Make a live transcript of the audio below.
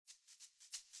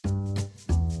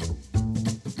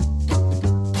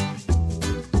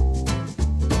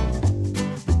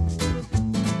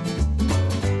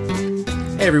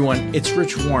Hey everyone, it's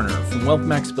Rich Warner from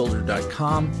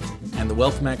WealthMaxBuilder.com and the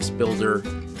WealthMax Builder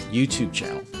YouTube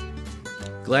channel.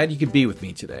 Glad you could be with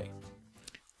me today.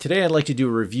 Today I'd like to do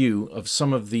a review of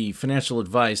some of the financial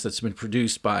advice that's been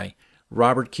produced by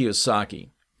Robert Kiyosaki.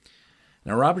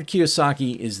 Now, Robert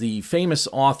Kiyosaki is the famous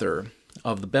author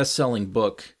of the best-selling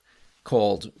book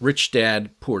called Rich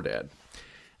Dad, Poor Dad.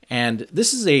 And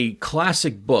this is a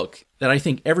classic book that I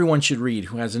think everyone should read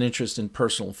who has an interest in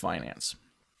personal finance.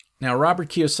 Now, Robert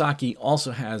Kiyosaki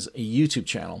also has a YouTube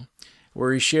channel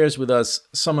where he shares with us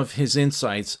some of his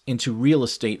insights into real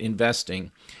estate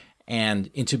investing and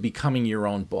into becoming your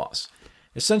own boss.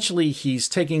 Essentially, he's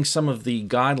taking some of the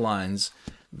guidelines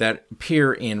that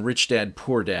appear in Rich Dad,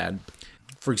 Poor Dad.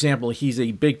 For example, he's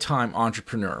a big-time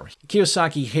entrepreneur.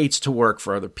 Kiyosaki hates to work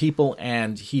for other people,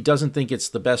 and he doesn't think it's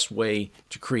the best way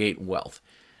to create wealth.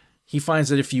 He finds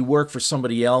that if you work for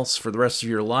somebody else for the rest of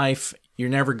your life, you're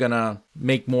never going to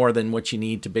make more than what you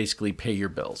need to basically pay your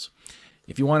bills.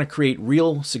 If you want to create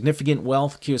real significant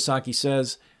wealth, Kiyosaki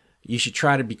says, you should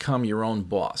try to become your own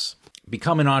boss.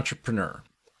 Become an entrepreneur.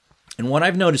 And what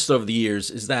I've noticed over the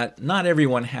years is that not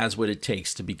everyone has what it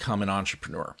takes to become an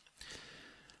entrepreneur.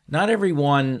 Not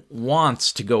everyone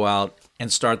wants to go out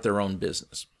and start their own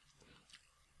business.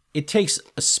 It takes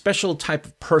a special type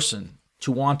of person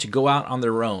to want to go out on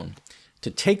their own,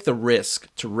 to take the risk,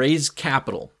 to raise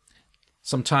capital.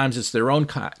 Sometimes it's their own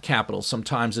capital,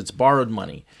 sometimes it's borrowed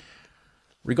money.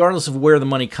 Regardless of where the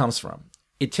money comes from,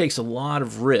 it takes a lot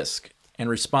of risk and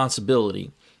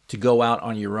responsibility to go out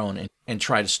on your own and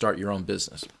try to start your own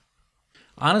business.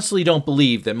 I honestly don't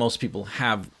believe that most people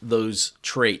have those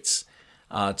traits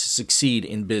to succeed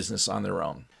in business on their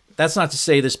own. That's not to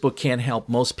say this book can't help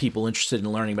most people interested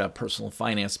in learning about personal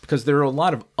finance, because there are a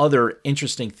lot of other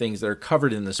interesting things that are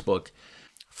covered in this book.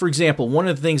 For example, one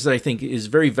of the things that I think is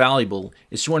very valuable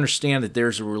is to understand that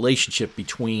there's a relationship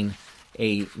between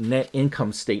a net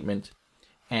income statement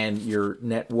and your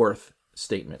net worth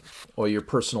statement or your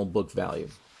personal book value.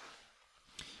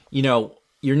 You know,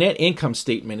 your net income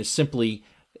statement is simply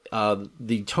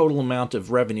the total amount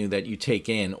of revenue that you take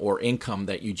in or income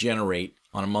that you generate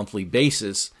on a monthly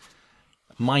basis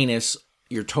minus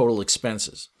your total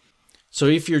expenses. So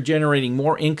if you're generating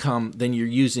more income than you're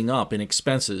using up in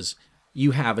expenses,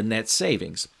 you have a net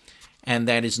savings, and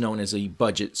that is known as a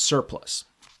budget surplus.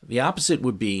 The opposite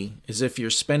would be as if you're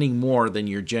spending more than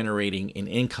you're generating in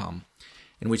income,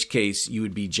 in which case you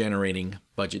would be generating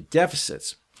budget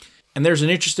deficits. And there's an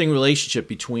interesting relationship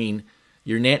between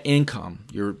your net income,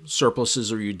 your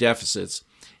surpluses or your deficits,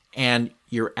 and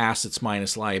your assets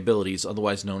minus liabilities,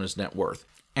 otherwise known as net worth.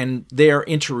 And they are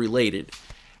interrelated.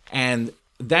 And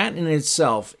that in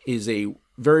itself is a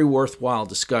very worthwhile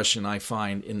discussion, I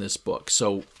find, in this book.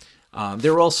 So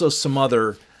there are also some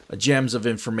other gems of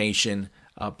information,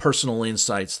 personal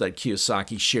insights that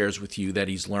Kiyosaki shares with you that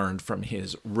he's learned from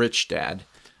his rich dad,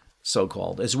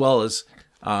 so-called, as well as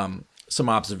some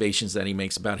observations that he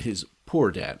makes about his poor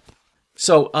dad.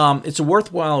 So it's a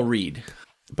worthwhile read.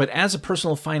 But as a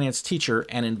personal finance teacher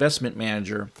and investment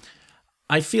manager,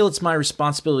 I feel it's my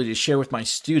responsibility to share with my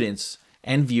students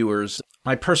and viewers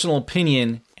my personal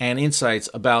opinion and insights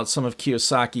about some of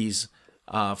Kiyosaki's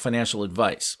financial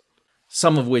advice,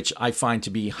 some of which I find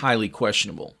to be highly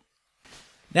questionable.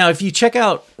 Now, if you check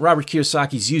out Robert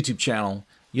Kiyosaki's YouTube channel,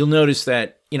 you'll notice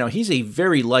that, he's a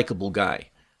very likable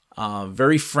guy,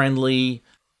 very friendly.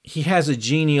 He has a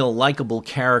genial, likable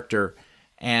character,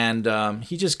 and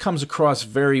he just comes across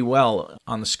very well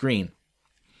on the screen.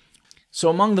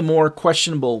 So among the more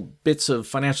questionable bits of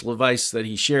financial advice that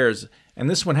he shares, and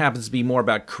this one happens to be more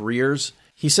about careers,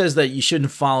 he says that you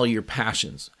shouldn't follow your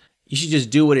passions. You should just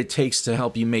do what it takes to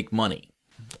help you make money,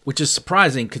 which is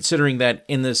surprising considering that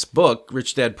in this book,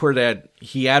 Rich Dad, Poor Dad,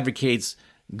 he advocates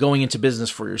going into business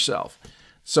for yourself.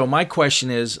 So my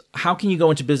question is, how can you go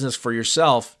into business for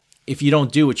yourself if you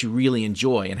don't do what you really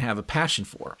enjoy and have a passion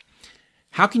for?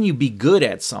 How can you be good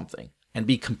at something and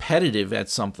be competitive at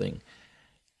something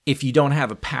if you don't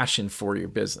have a passion for your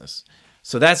business?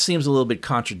 So that seems a little bit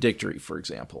contradictory, for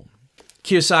example.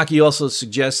 Kiyosaki also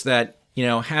suggests that,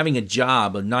 having a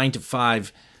job, a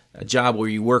 9-to-5 a job where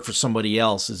you work for somebody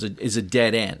else is a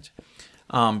dead end.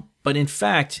 But in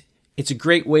fact, it's a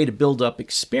great way to build up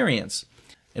experience.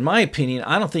 In my opinion,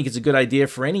 I don't think it's a good idea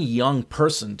for any young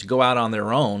person to go out on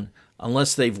their own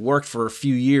unless they've worked for a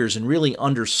few years and really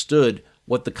understood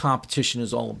what the competition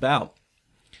is all about.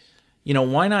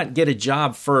 Why not get a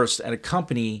job first at a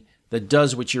company that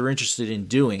does what you're interested in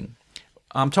doing?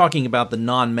 I'm talking about the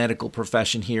non-medical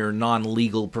profession here,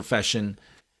 non-legal profession.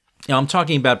 I'm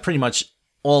talking about pretty much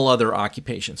all other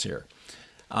occupations here.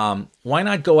 Why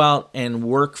not go out and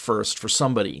work first for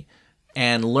somebody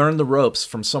and learn the ropes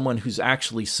from someone who's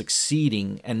actually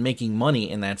succeeding and making money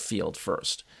in that field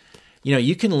first.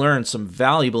 You can learn some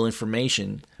valuable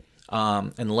information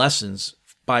and lessons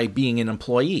by being an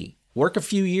employee. Work a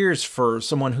few years for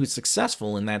someone who's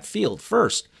successful in that field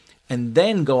first, and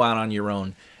then go out on your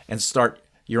own and start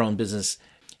your own business.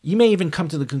 You may even come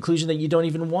to the conclusion that you don't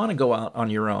even want to go out on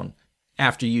your own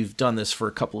after you've done this for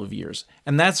a couple of years.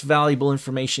 And that's valuable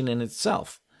information in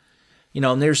itself.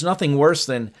 And there's nothing worse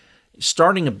than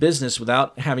starting a business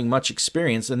without having much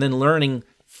experience and then learning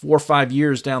 4 or 5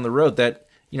 years down the road that,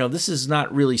 this is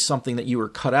not really something that you were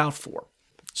cut out for.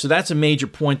 So that's a major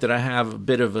point that I have a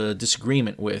bit of a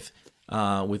disagreement with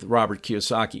Robert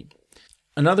Kiyosaki.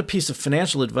 Another piece of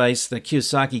financial advice that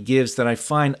Kiyosaki gives that I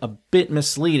find a bit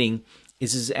misleading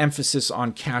is his emphasis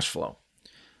on cash flow.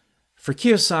 For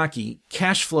Kiyosaki,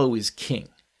 cash flow is king.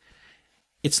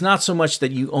 It's not so much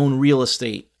that you own real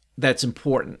estate that's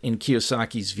important in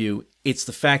Kiyosaki's view. It's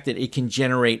the fact that it can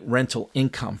generate rental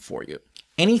income for you.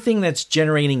 Anything that's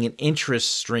generating an interest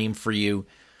stream for you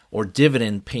or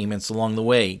dividend payments along the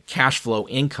way, cash flow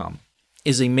income,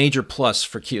 is a major plus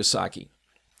for Kiyosaki.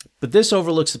 But this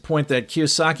overlooks the point that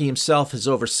Kiyosaki himself has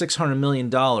over $600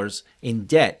 million in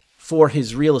debt for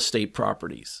his real estate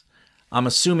properties. I'm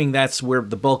assuming that's where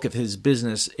the bulk of his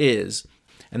business is,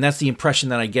 and that's the impression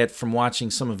that I get from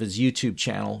watching some of his YouTube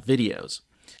channel videos.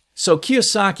 So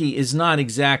Kiyosaki is not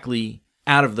exactly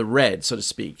out of the red, so to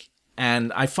speak,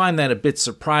 and I find that a bit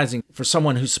surprising for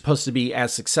someone who's supposed to be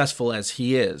as successful as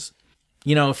he is.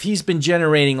 If he's been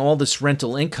generating all this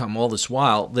rental income all this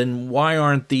while, then why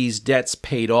aren't these debts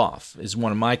paid off, is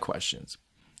one of my questions.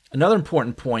 Another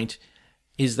important point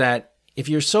is that if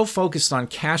you're so focused on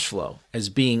cash flow as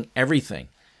being everything,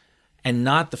 and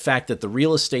not the fact that the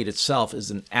real estate itself is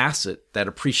an asset that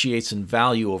appreciates in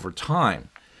value over time,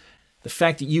 the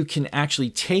fact that you can actually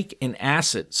take an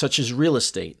asset such as real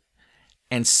estate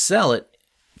and sell it,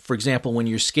 for example, when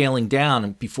you're scaling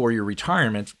down before your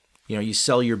retirement, you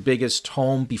sell your biggest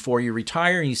home before you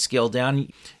retire, and you scale down,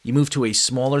 you move to a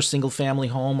smaller single-family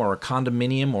home or a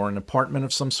condominium or an apartment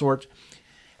of some sort,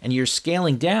 and you're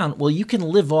scaling down, well, you can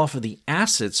live off of the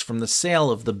assets from the sale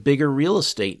of the bigger real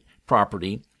estate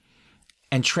property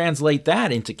and translate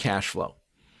that into cash flow.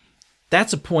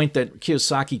 That's a point that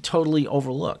Kiyosaki totally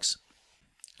overlooks.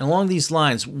 And along these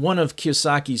lines, one of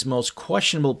Kiyosaki's most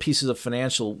questionable pieces of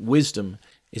financial wisdom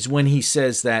is when he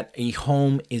says that a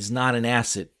home is not an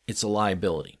asset, it's a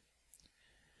liability.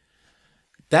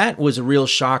 That was a real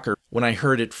shocker when I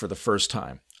heard it for the first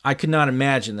time. I could not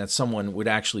imagine that someone would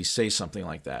actually say something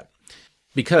like that.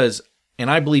 Because, and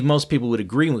I believe most people would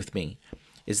agree with me,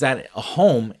 is that a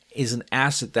home is an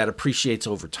asset that appreciates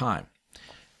over time.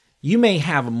 You may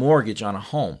have a mortgage on a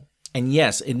home, and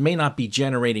yes, it may not be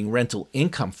generating rental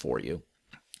income for you,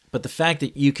 but the fact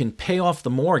that you can pay off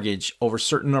the mortgage over a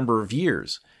certain number of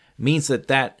years means that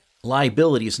that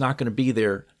liability is not going to be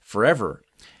there forever,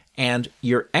 and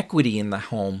your equity in the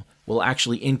home will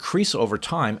actually increase over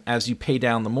time as you pay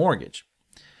down the mortgage.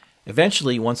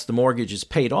 Eventually, once the mortgage is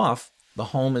paid off, the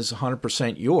home is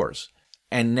 100% yours.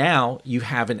 And now you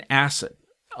have an asset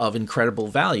of incredible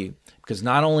value because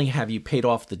not only have you paid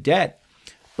off the debt,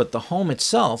 but the home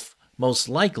itself most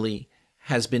likely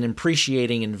has been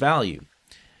appreciating in value.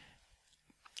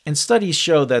 And studies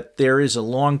show that there is a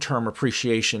long-term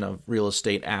appreciation of real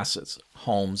estate assets,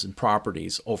 homes, and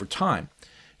properties over time.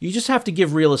 You just have to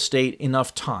give real estate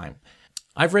enough time.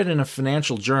 I've read in a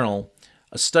financial journal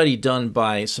a study done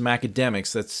by some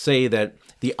academics that say that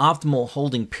the optimal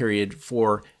holding period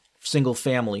for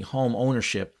single-family home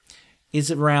ownership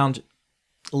is around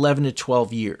 11 to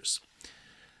 12 years.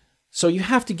 So you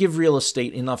have to give real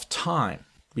estate enough time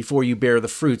before you bear the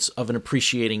fruits of an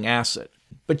appreciating asset.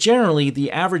 But generally,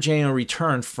 the average annual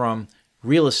return from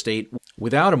real estate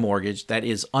without a mortgage, that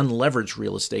is unleveraged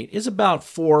real estate, is about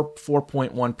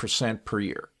 4.1% per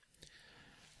year.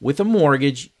 With a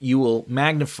mortgage, you will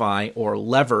magnify or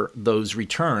lever those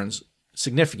returns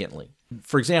significantly.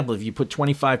 For example, if you put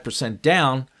 25%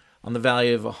 down on the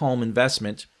value of a home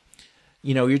investment,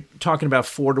 you're talking about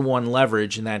 4-to-1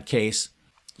 leverage in that case.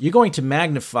 You're going to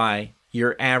magnify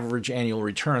your average annual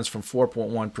returns from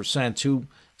 4.1% to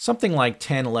something like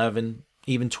 10, 11,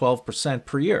 even 12%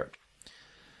 per year.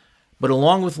 But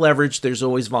along with leverage, there's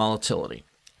always volatility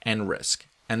and risk.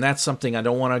 And that's something I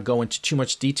don't want to go into too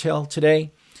much detail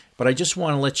today, but I just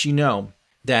want to let you know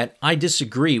that I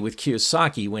disagree with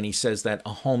Kiyosaki when he says that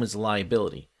a home is a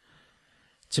liability.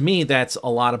 To me, that's a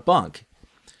lot of bunk.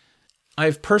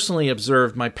 I've personally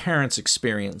observed my parents'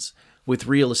 experience with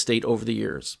real estate over the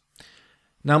years.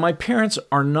 Now, my parents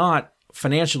are not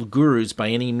financial gurus by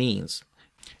any means,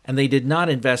 and they did not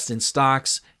invest in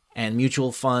stocks and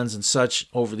mutual funds and such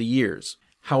over the years.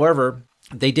 However,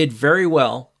 they did very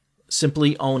well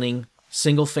simply owning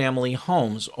single-family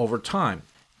homes over time.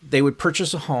 They would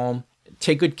purchase a home,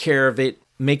 take good care of it,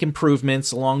 make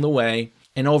improvements along the way,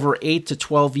 and over 8 to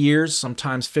 12 years,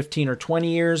 sometimes 15 or 20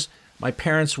 years, my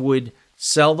parents would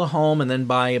sell the home and then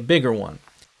buy a bigger one.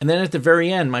 And then at the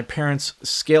very end, my parents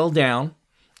scaled down.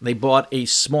 They bought a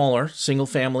smaller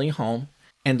single-family home,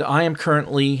 and I am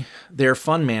currently their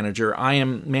fund manager. I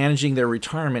am managing their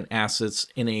retirement assets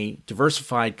in a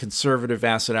diversified conservative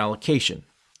asset allocation.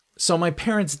 So my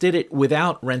parents did it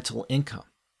without rental income.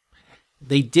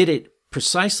 They did it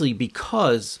precisely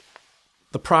because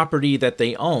the property that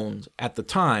they owned at the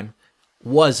time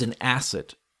was an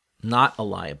asset, not a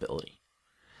liability.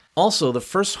 Also, the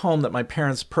first home that my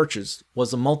parents purchased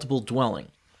was a multiple dwelling.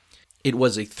 It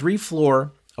was a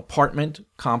 3-floor apartment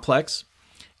complex,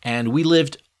 and we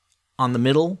lived on the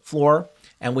middle floor,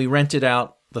 and we rented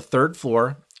out the 3rd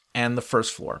floor and the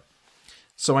 1st floor.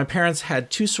 So my parents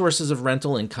had 2 sources of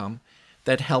rental income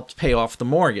that helped pay off the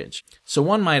mortgage. So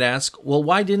one might ask, well,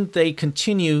 why didn't they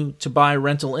continue to buy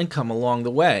rental income along the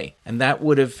way? And that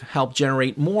would have helped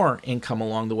generate more income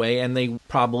along the way, and they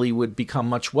probably would become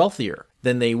much wealthier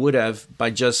than they would have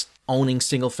by just owning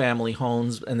single-family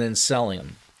homes and then selling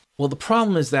them. Well, the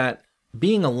problem is that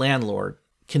being a landlord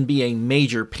can be a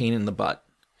major pain in the butt.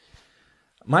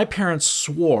 My parents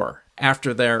swore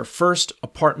after their first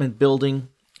apartment building,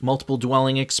 multiple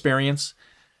dwelling experience,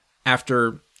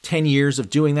 after 10 years of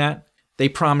doing that, they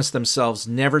promised themselves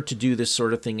never to do this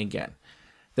sort of thing again.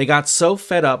 They got so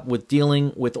fed up with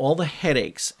dealing with all the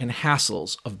headaches and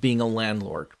hassles of being a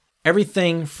landlord.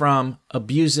 Everything from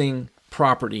abusing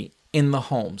property in the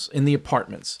homes, in the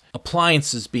apartments,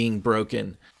 appliances being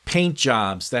broken, paint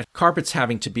jobs, that carpets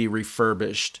having to be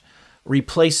refurbished,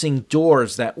 replacing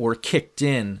doors that were kicked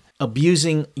in,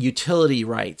 abusing utility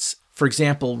rights. For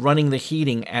example, running the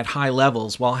heating at high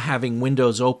levels while having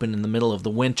windows open in the middle of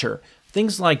the winter.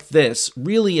 Things like this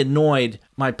really annoyed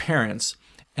my parents.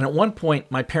 And at one point,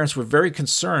 my parents were very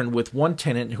concerned with one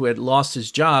tenant who had lost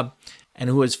his job and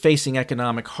who was facing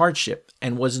economic hardship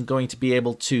and wasn't going to be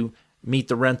able to meet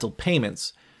the rental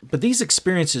payments. But these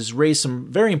experiences raise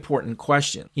some very important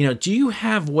questions. Do you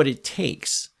have what it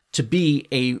takes to be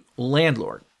a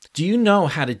landlord? Do you know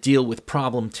how to deal with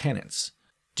problem tenants?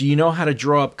 Do you know how to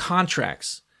draw up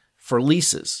contracts for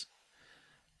leases?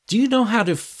 Do you know how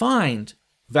to find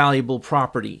valuable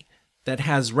property that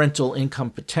has rental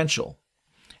income potential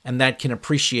and that can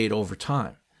appreciate over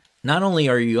time? Not only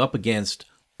are you up against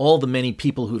all the many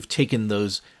people who've taken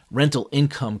those rental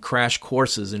income crash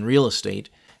courses in real estate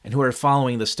and who are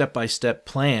following the step-by-step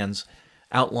plans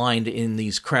outlined in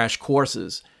these crash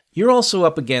courses, you're also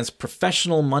up against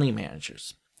professional money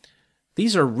managers.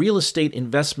 These are real estate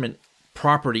investment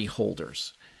property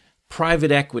holders,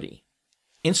 private equity,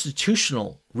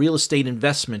 institutional real estate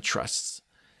investment trusts,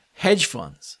 hedge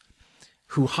funds,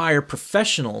 who hire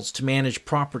professionals to manage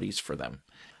properties for them,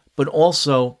 but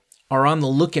also are on the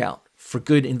lookout for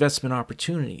good investment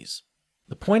opportunities.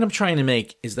 The point I'm trying to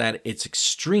make is that it's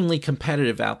extremely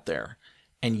competitive out there,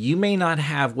 and you may not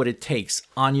have what it takes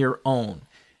on your own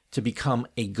to become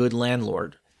a good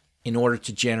landlord in order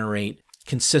to generate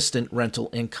consistent rental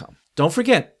income. Don't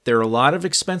forget, there are a lot of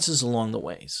expenses along the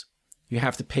ways. You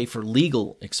have to pay for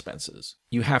legal expenses.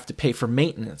 You have to pay for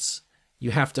maintenance.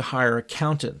 You have to hire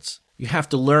accountants. You have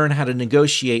to learn how to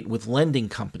negotiate with lending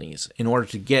companies in order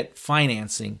to get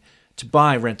financing to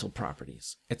buy rental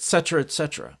properties, etc.,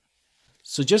 etc.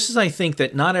 So just as I think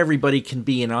that not everybody can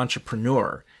be an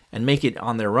entrepreneur and make it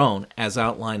on their own, as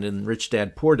outlined in Rich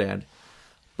Dad, Poor Dad,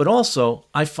 but also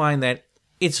I find that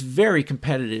it's very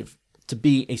competitive to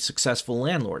be a successful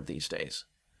landlord these days.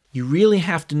 You really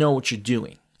have to know what you're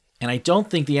doing. And I don't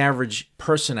think the average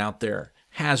person out there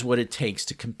has what it takes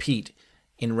to compete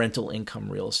in rental income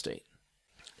real estate.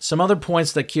 Some other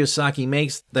points that Kiyosaki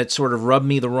makes that sort of rub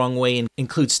me the wrong way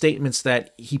include statements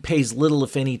that he pays little,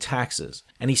 if any, taxes,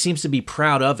 and he seems to be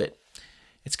proud of it.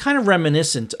 It's kind of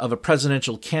reminiscent of a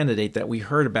presidential candidate that we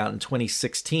heard about in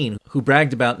 2016 who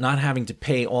bragged about not having to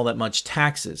pay all that much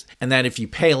taxes, and that if you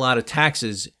pay a lot of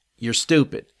taxes, you're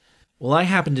stupid. Well, I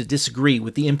happen to disagree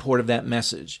with the import of that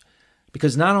message,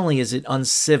 because not only is it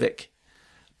uncivic,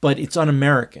 but it's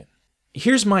un-American.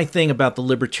 Here's my thing about the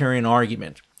libertarian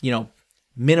argument.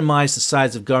 Minimize the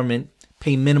size of government,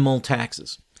 pay minimal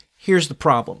taxes. Here's the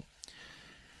problem.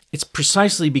 It's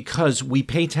precisely because we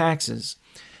pay taxes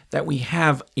that we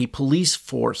have a police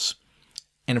force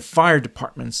and fire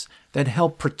departments that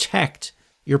help protect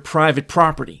your private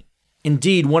property.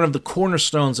 Indeed, one of the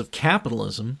cornerstones of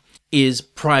capitalism is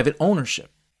private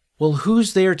ownership. Well,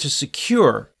 who's there to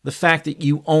secure the fact that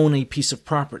you own a piece of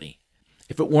property.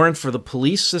 If it weren't for the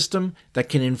police system that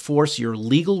can enforce your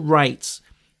legal rights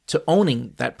to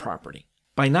owning that property,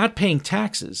 by not paying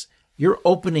taxes, you're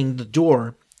opening the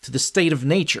door to the state of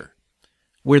nature,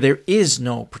 where there is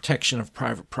no protection of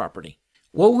private property.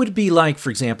 What would it be like, for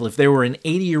example, if there were an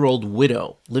 80-year-old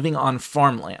widow living on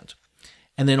farmland,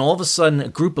 and then all of a sudden a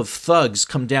group of thugs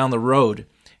come down the road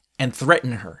and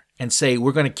threaten her and say,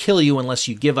 "We're going to kill you unless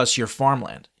you give us your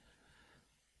farmland"?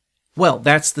 Well,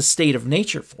 that's the state of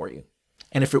nature for you.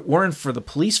 And if it weren't for the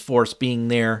police force being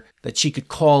there that she could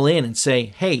call in and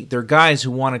say, "Hey, there are guys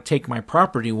who want to take my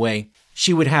property away,"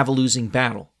 she would have a losing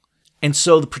battle. And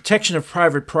so the protection of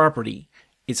private property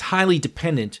is highly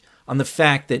dependent on the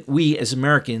fact that we as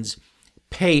Americans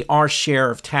pay our share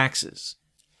of taxes.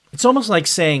 It's almost like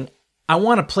saying, I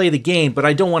want to play the game, but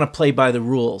I don't want to play by the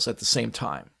rules at the same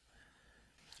time.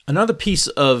 Another piece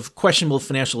of questionable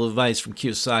financial advice from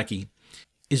Kiyosaki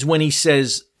is when he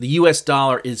says the US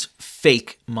dollar is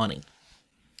fake money.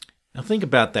 Now think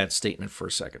about that statement for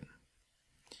a second.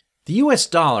 The US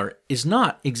dollar is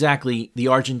not exactly the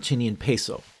Argentinian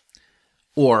peso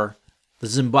or the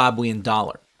Zimbabwean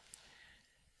dollar.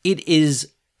 It is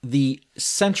the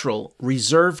central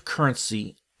reserve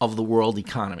currency of the world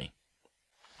economy.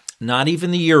 Not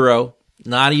even the euro,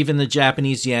 not even the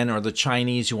Japanese yen or the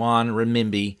Chinese yuan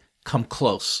renminbi come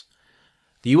close.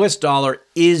 The US dollar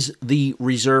is the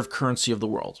reserve currency of the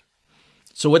world.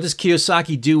 So what does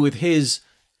Kiyosaki do with his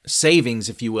savings,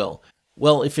 if you will?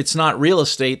 Well, if it's not real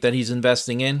estate that he's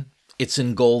investing in, it's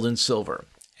in gold and silver,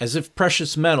 as if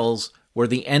precious metals were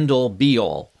the end-all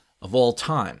be-all of all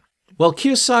time. Well,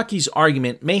 Kiyosaki's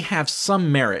argument may have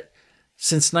some merit.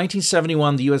 Since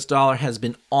 1971, the US dollar has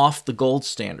been off the gold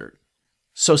standard.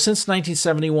 So since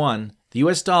 1971, the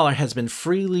US dollar has been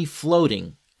freely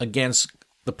floating against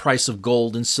the price of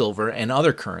gold and silver and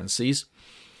other currencies,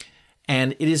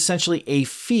 and it is essentially a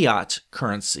fiat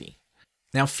currency.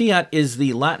 Now, fiat is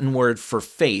the Latin word for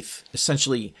faith,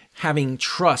 essentially having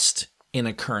trust in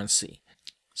a currency.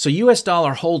 So US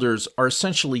dollar holders are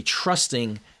essentially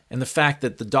trusting in the fact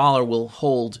that the dollar will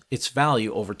hold its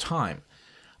value over time.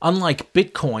 Unlike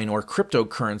Bitcoin or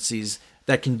cryptocurrencies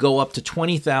that can go up to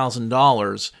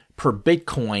 $20,000 per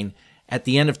Bitcoin at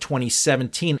the end of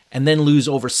 2017 and then lose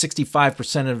over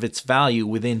 65% of its value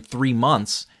within 3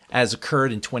 months, as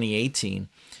occurred in 2018,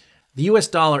 the US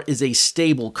dollar is a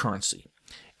stable currency.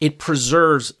 It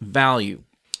preserves value.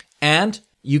 And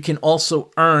you can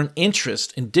also earn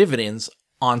interest and dividends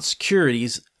on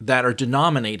securities that are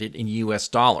denominated in US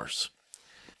dollars.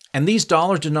 And these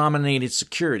dollar-denominated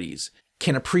securities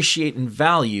can appreciate in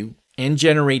value and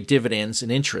generate dividends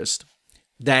and interest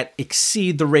that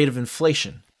exceed the rate of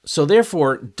inflation. So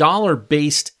therefore,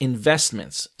 dollar-based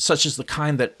investments, such as the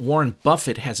kind that Warren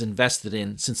Buffett has invested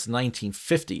in since the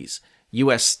 1950s,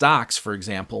 US stocks, for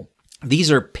example, these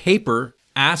are paper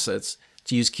assets,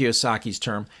 to use Kiyosaki's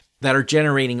term, that are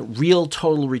generating real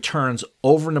total returns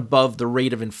over and above the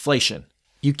rate of inflation.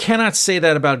 You cannot say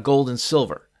that about gold and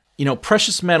silver.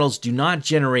 Precious metals do not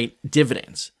generate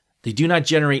dividends. They do not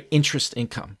generate interest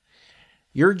income.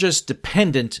 You're just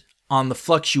dependent on the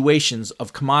fluctuations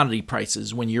of commodity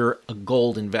prices when you're a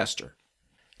gold investor.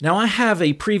 Now, I have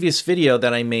a previous video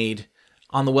that I made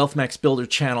on the Wealth Max Builder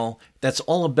channel that's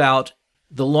all about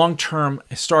the long-term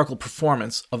historical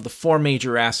performance of the 4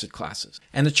 major asset classes.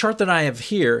 And the chart that I have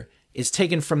here is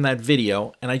taken from that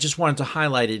video, and I just wanted to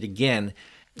highlight it again.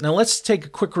 Now let's take a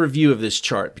quick review of this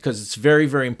chart because it's very,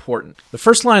 very important. The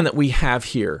first line that we have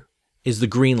here is the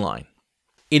green line.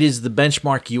 It is the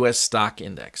benchmark US stock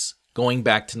index going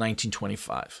back to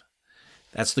 1925.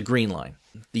 That's the green line.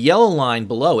 The yellow line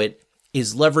below it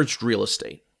is leveraged real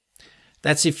estate.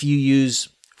 That's if you use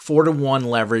 4-to-1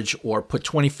 leverage or put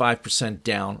 25%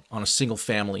 down on a single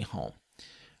family home.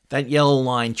 That yellow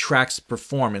line tracks the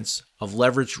performance of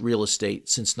leveraged real estate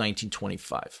since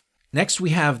 1925. Next,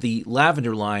 we have the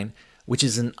lavender line, which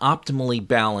is an optimally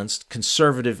balanced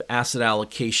conservative asset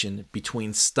allocation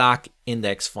between stock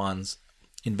index funds,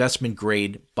 investment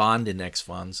grade bond index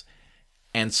funds,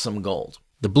 and some gold.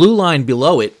 The blue line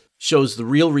below it shows the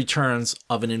real returns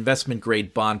of an investment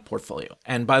grade bond portfolio.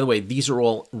 And by the way, these are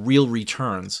all real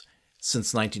returns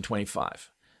since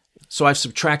 1925. So I've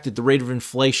subtracted the rate of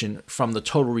inflation from the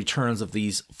total returns of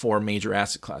these 4 major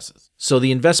asset classes. So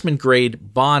the investment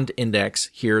grade bond index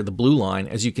here, the blue line,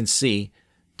 as you can see,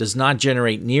 does not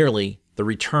generate nearly the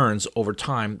returns over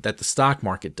time that the stock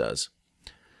market does.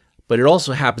 But it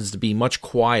also happens to be much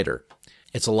quieter.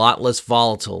 It's a lot less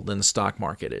volatile than the stock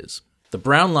market is. The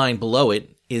brown line below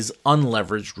it is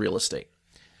unleveraged real estate.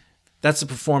 That's the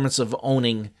performance of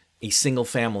owning a single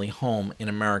family home in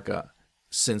America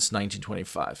since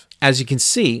 1925. As you can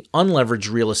see,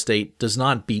 unleveraged real estate does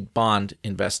not beat bond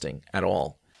investing at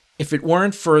all. If it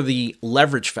weren't for the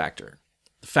leverage factor,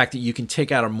 the fact that you can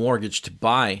take out a mortgage to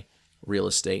buy real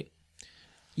estate,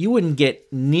 you wouldn't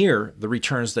get near the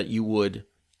returns that you would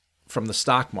from the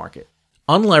stock market.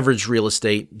 Unleveraged real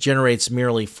estate generates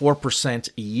merely 4%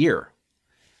 a year.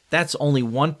 That's only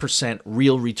 1%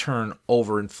 real return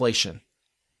over inflation.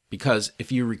 Because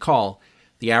if you recall,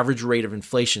 the average rate of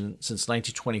inflation since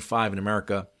 1925 in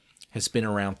America has been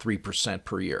around 3%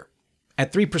 per year.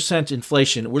 At 3%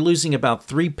 inflation, we're losing about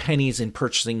 3 pennies in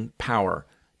purchasing power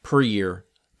per year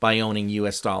by owning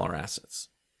US dollar assets.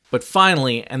 But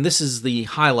finally, and this is the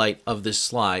highlight of this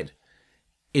slide,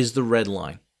 is the red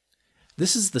line.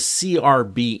 This is the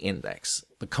CRB index,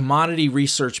 the Commodity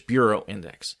Research Bureau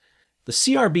index. The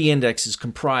CRB index is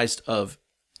comprised of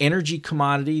energy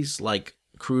commodities like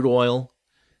crude oil,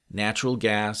 natural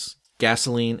gas,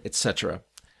 gasoline, etc.,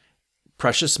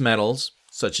 precious metals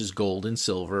such as gold and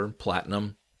silver,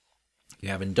 platinum. You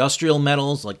have industrial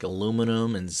metals like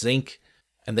aluminum and zinc,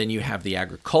 and then you have the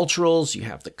agriculturals, you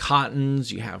have the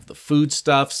cottons, you have the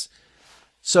foodstuffs.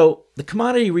 So the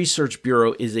Commodity Research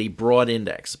Bureau is a broad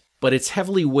index, but it's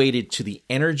heavily weighted to the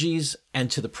energies and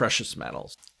to the precious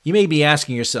metals. You may be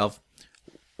asking yourself,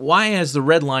 why has the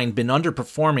red line been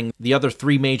underperforming the other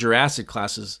 3 major asset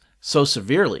classes so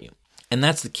severely? And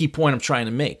that's the key point I'm trying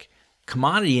to make.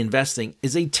 Commodity investing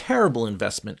is a terrible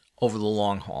investment over the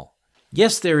long haul.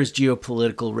 Yes, there is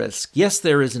geopolitical risk. Yes,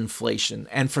 there is inflation.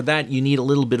 And for that, you need a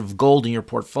little bit of gold in your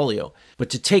portfolio. But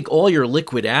to take all your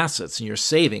liquid assets and your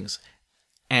savings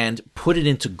and put it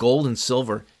into gold and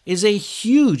silver is a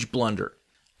huge blunder.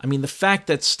 I mean, the fact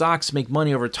that stocks make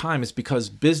money over time is because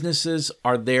businesses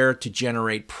are there to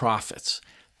generate profits.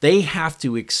 They have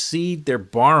to exceed their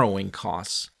borrowing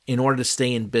costs in order to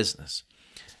stay in business.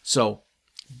 So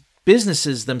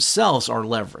businesses themselves are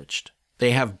leveraged.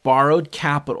 They have borrowed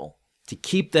capital to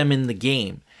keep them in the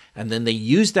game, and then they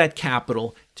use that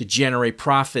capital to generate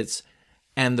profits,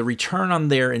 and the return on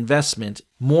their investment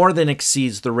more than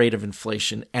exceeds the rate of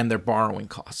inflation and their borrowing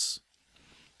costs.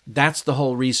 That's the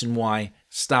whole reason why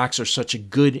stocks are such a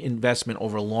good investment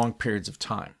over long periods of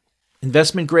time.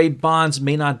 Investment-grade bonds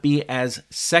may not be as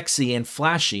sexy and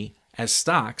flashy as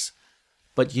stocks,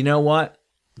 but you know what?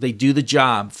 They do the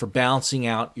job for balancing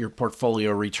out your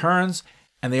portfolio returns,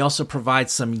 and they also provide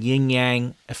some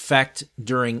yin-yang effect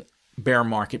during bear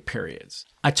market periods.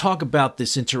 I talk about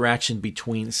this interaction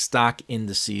between stock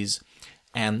indices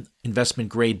and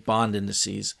investment-grade bond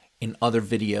indices in other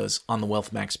videos on the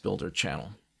Wealth Max Builder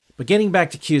channel. But getting back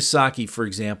to Kiyosaki, for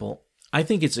example, I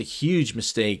think it's a huge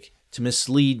mistake to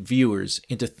mislead viewers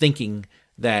into thinking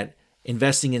that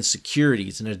investing in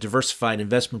securities in a diversified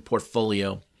investment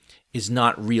portfolio is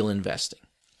not real investing.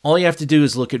 All you have to do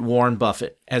is look at Warren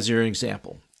Buffett as your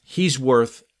example. He's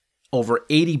worth over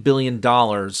 $80 billion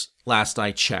last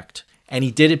I checked, and he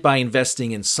did it by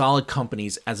investing in solid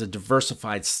companies as a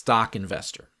diversified stock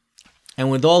investor.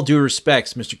 And with all due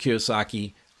respects, Mr.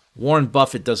 Kiyosaki, Warren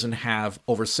Buffett doesn't have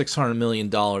over $600 million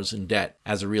in debt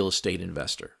as a real estate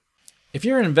investor. If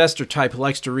you're an investor type who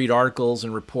likes to read articles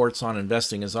and reports on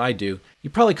investing as I do, you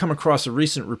probably come across a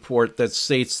recent report that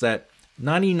states that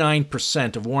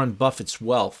 99% of Warren Buffett's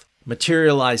wealth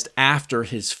materialized after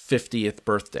his 50th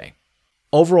birthday.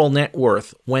 Overall net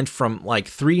worth went from like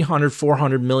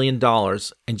 $300-400 million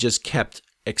and just kept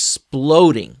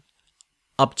exploding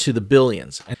up to the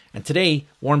billions. And today,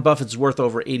 Warren Buffett's worth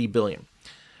over $80 billion.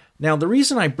 Now, the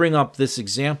reason I bring up this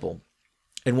example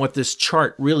and what this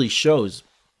chart really shows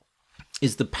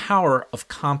is the power of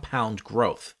compound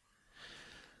growth.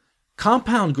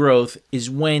 Compound growth is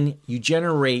when you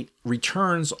generate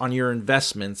returns on your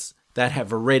investments that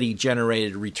have already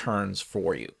generated returns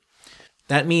for you.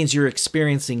 That means you're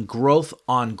experiencing growth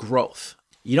on growth.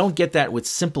 You don't get that with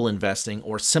simple investing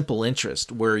or simple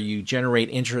interest, where you generate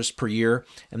interest per year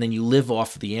and then you live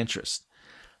off the interest.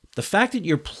 The fact that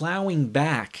you're plowing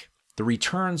back the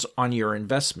returns on your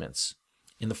investments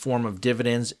in the form of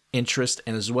dividends, interest,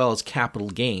 and as well as capital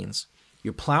gains,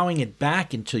 you're plowing it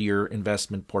back into your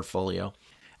investment portfolio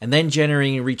and then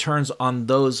generating returns on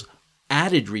those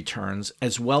added returns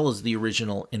as well as the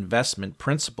original investment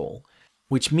principal,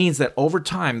 which means that over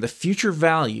time, the future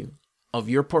value of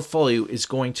your portfolio is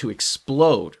going to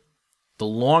explode the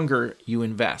longer you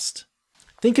invest.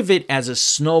 Think of it as a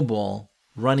snowball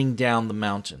running down the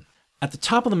mountain. At the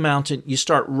top of the mountain, you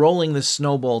start rolling the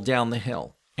snowball down the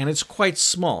hill, and it's quite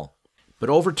small. But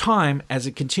over time, as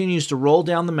it continues to roll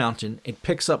down the mountain, it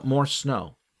picks up more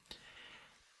snow,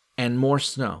 and more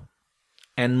snow,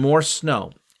 and more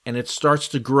snow, and it starts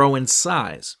to grow in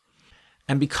size.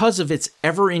 And because of its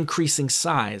ever-increasing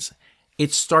size,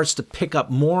 it starts to pick up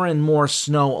more and more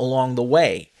snow along the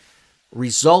way,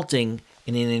 resulting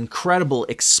in an incredible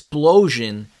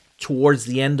explosion towards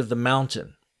the end of the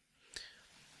mountain.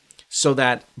 So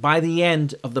that by the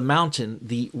end of the mountain,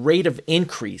 the rate of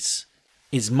increase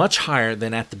is much higher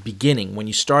than at the beginning when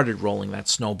you started rolling that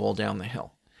snowball down the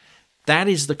hill. That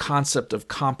is the concept of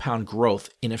compound growth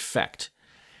in effect.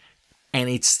 And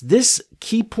it's this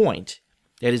key point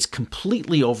that is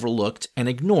completely overlooked and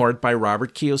ignored by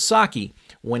Robert Kiyosaki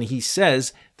when he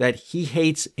says that he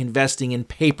hates investing in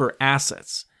paper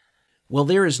assets. Well,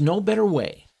 there is no better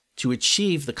way to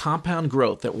achieve the compound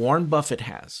growth that Warren Buffett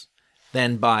has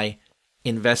than by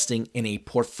investing in a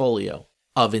portfolio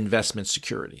of investment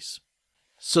securities.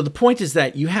 So the point is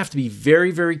that you have to be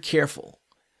very, very careful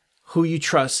who you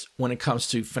trust when it comes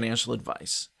to financial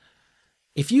advice.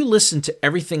 If you listen to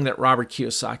everything that Robert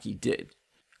Kiyosaki did,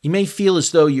 you may feel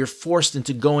as though you're forced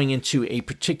into going into a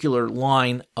particular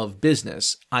line of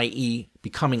business, i.e.,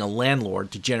 becoming a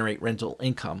landlord to generate rental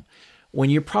income, when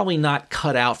you're probably not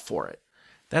cut out for it.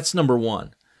 That's number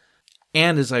one.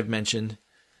 And as I've mentioned,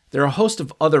 there are a host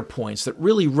of other points that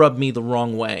really rub me the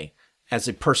wrong way as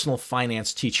a personal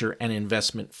finance teacher and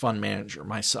investment fund manager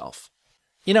myself.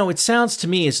 You know, it sounds to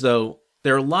me as though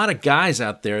there are a lot of guys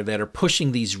out there that are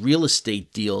pushing these real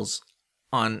estate deals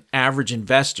on average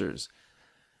investors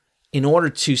in order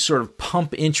to sort of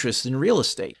pump interest in real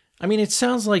estate. I mean, it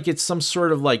sounds like it's some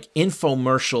sort of like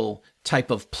infomercial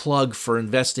type of plug for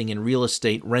investing in real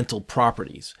estate rental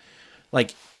properties.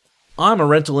 Like, I'm a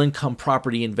rental income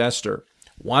property investor.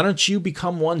 Why don't you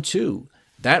become one too?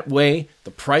 That way,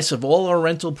 the price of all our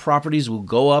rental properties will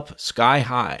go up sky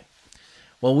high.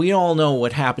 Well, we all know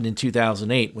what happened in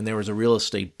 2008 when there was a real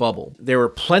estate bubble. There were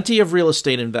plenty of real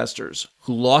estate investors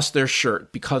who lost their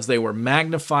shirt because they were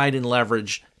magnified in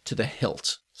leverage to the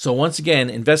hilt. So once again,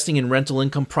 investing in rental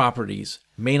income properties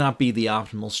may not be the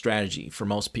optimal strategy for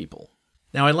most people.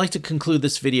 Now, I'd like to conclude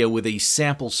this video with a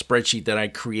sample spreadsheet that I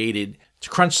created to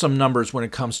crunch some numbers when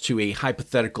it comes to a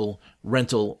hypothetical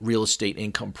rental real estate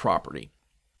income property.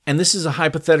 And this is a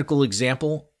hypothetical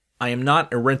example. I am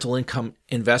not a rental income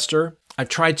investor. I've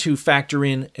tried to factor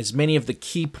in as many of the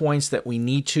key points that we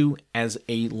need to as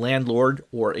a landlord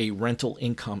or a rental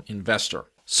income investor.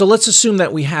 So let's assume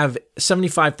that we have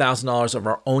 $75,000 of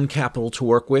our own capital to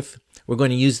work with. We're going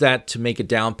to use that to make a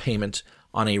down payment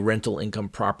on a rental income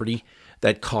property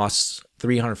that costs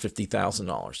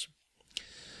 $350,000.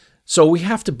 So we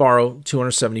have to borrow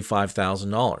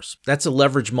 $275,000. That's a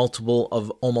leverage multiple of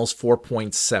almost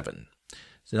 4.7.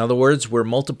 In other words, we're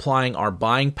multiplying our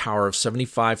buying power of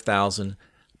 $75,000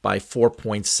 by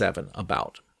 4.7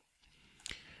 about.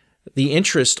 The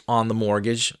interest on the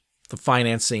mortgage, the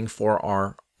financing for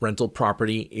our rental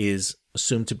property, is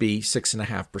assumed to be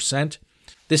 6.5%.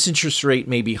 This interest rate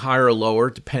may be higher or lower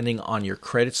depending on your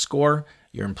credit score,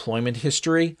 your employment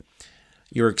history,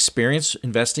 your experience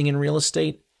investing in real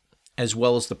estate, as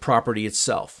well as the property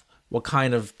itself. What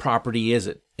kind of property is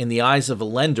it? In the eyes of a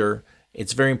lender,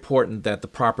 it's very important that the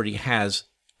property has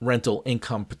rental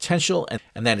income potential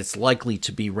and that it's likely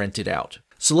to be rented out.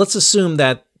 So let's assume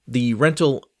that the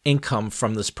rental income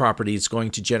from this property is going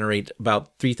to generate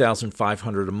about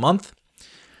 $3,500 a month.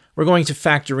 We're going to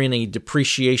factor in a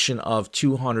depreciation of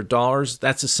 $200.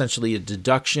 That's essentially a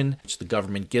deduction which the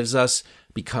government gives us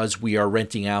because we are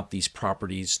renting out these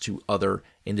properties to other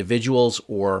individuals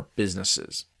or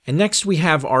businesses. And next we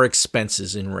have our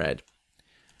expenses in red.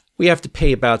 We have to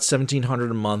pay about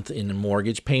 $1,700 a month in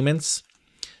mortgage payments,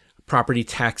 property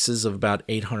taxes of about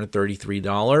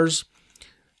 $833,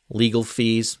 legal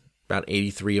fees about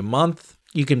 $83 a month.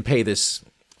 You can pay this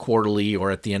quarterly or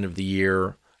at the end of the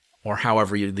year or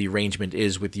however the arrangement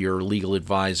is with your legal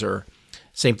advisor.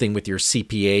 Same thing with your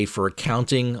CPA for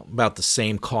accounting, about the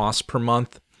same cost per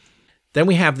month. Then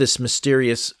we have this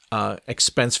mysterious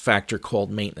expense factor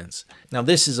called maintenance. Now,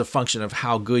 this is a function of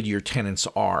how good your tenants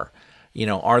are. You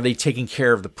know, are they taking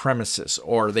care of the premises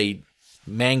or are they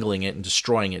mangling it and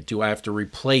destroying it? Do I have to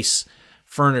replace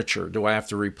furniture? Do I have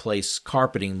to replace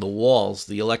carpeting, the walls,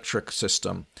 the electric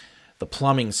system, the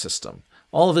plumbing system?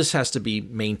 All of this has to be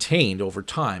maintained over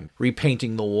time.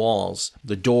 Repainting the walls,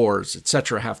 the doors,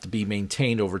 etc. have to be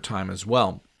maintained over time as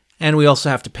well. And we also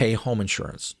have to pay home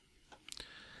insurance.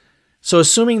 So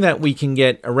assuming that we can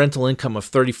get a rental income of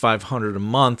 $3,500 a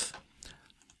month,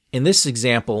 in this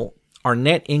example, our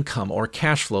net income or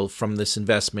cash flow from this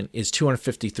investment is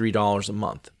 $253 a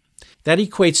month. That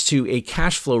equates to a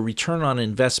cash flow return on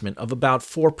investment of about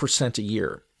 4% a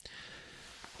year.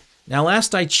 Now,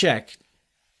 last I checked,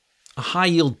 a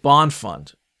high-yield bond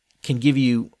fund can give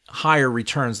you higher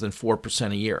returns than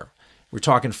 4% a year. We're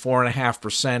talking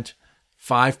 4.5%,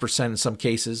 5% in some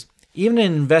cases. Even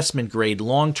an investment grade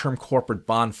long-term corporate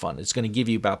bond fund is going to give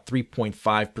you about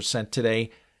 3.5%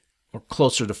 today, or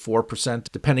closer to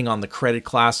 4%, depending on the credit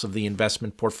class of the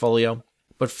investment portfolio.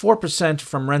 But 4%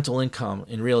 from rental income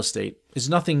in real estate is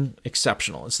nothing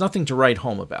exceptional. It's nothing to write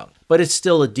home about, but it's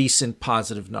still a decent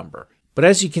positive number. But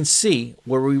as you can see,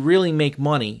 where we really make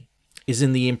money is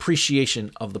in the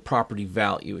appreciation of the property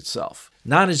value itself.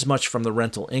 Not as much from the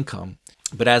rental income,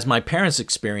 but as my parents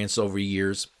experienced over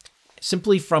years,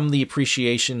 simply from the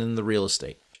appreciation in the real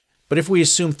estate. But if we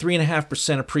assume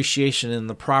 3.5% appreciation in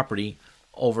the property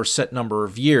over a set number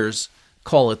of years,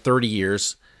 call it 30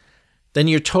 years, then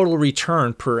your total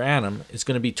return per annum is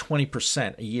going to be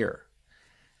 20% a year.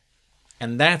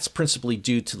 And that's principally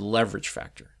due to the leverage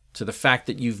factor, to the fact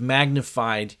that you've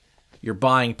magnified your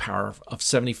buying power of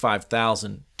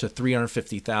 $75,000 to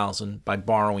 $350,000 by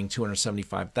borrowing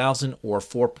 $275,000 or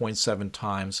 4.7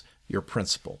 times your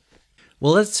principal.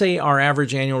 Well, let's say our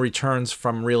average annual returns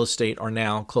from real estate are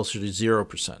now closer to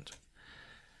 0%.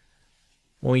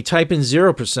 When we type in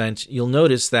 0%, you'll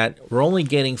notice that we're only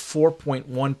getting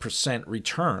 4.1%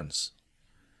 returns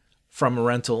from a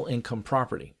rental income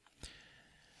property.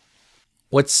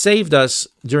 What saved us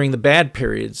during the bad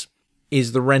periods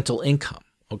is the rental income,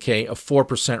 okay, of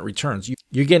 4% returns.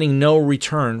 You're getting no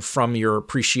return from your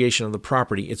appreciation of the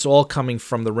property. It's all coming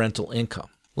from the rental income.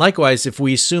 Likewise, if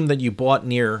we assume that you bought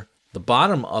near the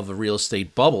bottom of a real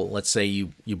estate bubble, let's say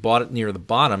you bought it near the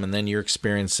bottom and then you're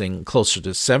experiencing closer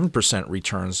to 7%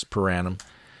 returns per annum,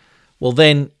 well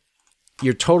then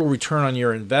your total return on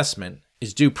your investment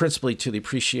is due principally to the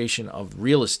appreciation of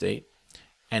real estate,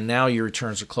 and now your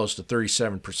returns are close to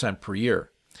 37% per year.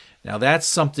 Now that's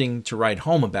something to write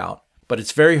home about, but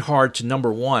it's very hard to,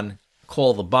 number one,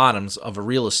 call the bottoms of a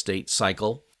real estate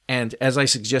cycle, and as I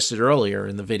suggested earlier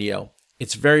in the video,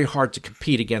 it's very hard to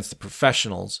compete against the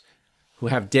professionals who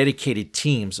have dedicated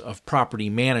teams of property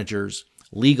managers,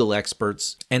 legal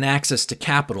experts, and access to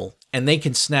capital, and they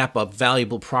can snap up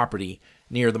valuable property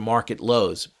near the market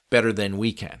lows better than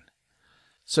we can.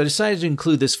 So I decided to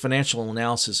include this financial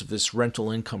analysis of this rental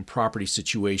income property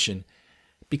situation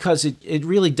because it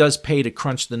really does pay to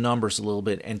crunch the numbers a little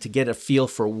bit and to get a feel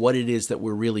for what it is that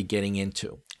we're really getting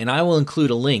into. And I will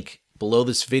include a link below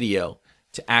this video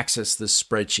to access this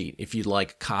spreadsheet if you'd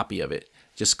like a copy of it.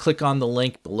 Just click on the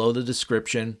link below the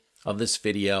description of this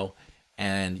video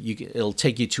and it'll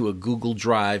take you to a Google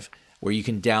Drive where you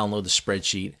can download the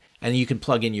spreadsheet and you can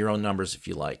plug in your own numbers if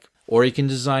you like. Or you can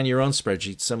design your own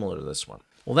spreadsheet similar to this one.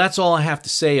 Well, that's all I have to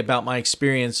say about my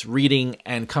experience reading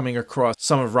and coming across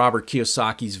some of Robert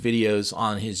Kiyosaki's videos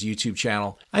on his YouTube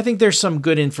channel. I think there's some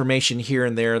good information here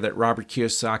and there that Robert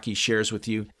Kiyosaki shares with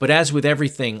you. But as with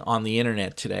everything on the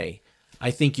internet today,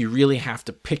 I think you really have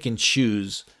to pick and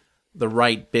choose the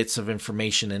right bits of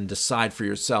information and decide for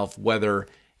yourself whether,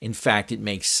 in fact, it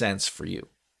makes sense for you.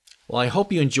 Well, I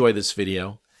hope you enjoy this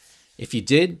video. If you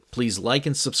did, please like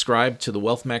and subscribe to the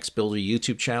Wealth Max Builder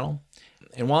YouTube channel.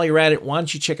 And while you're at it, why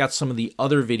don't you check out some of the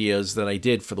other videos that I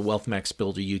did for the Wealth Max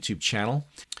Builder YouTube channel,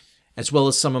 as well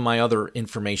as some of my other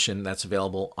information that's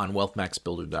available on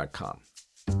wealthmaxbuilder.com.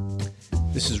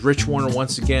 This is Rich Warner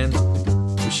once again,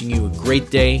 wishing you a great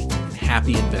day and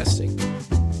happy investing.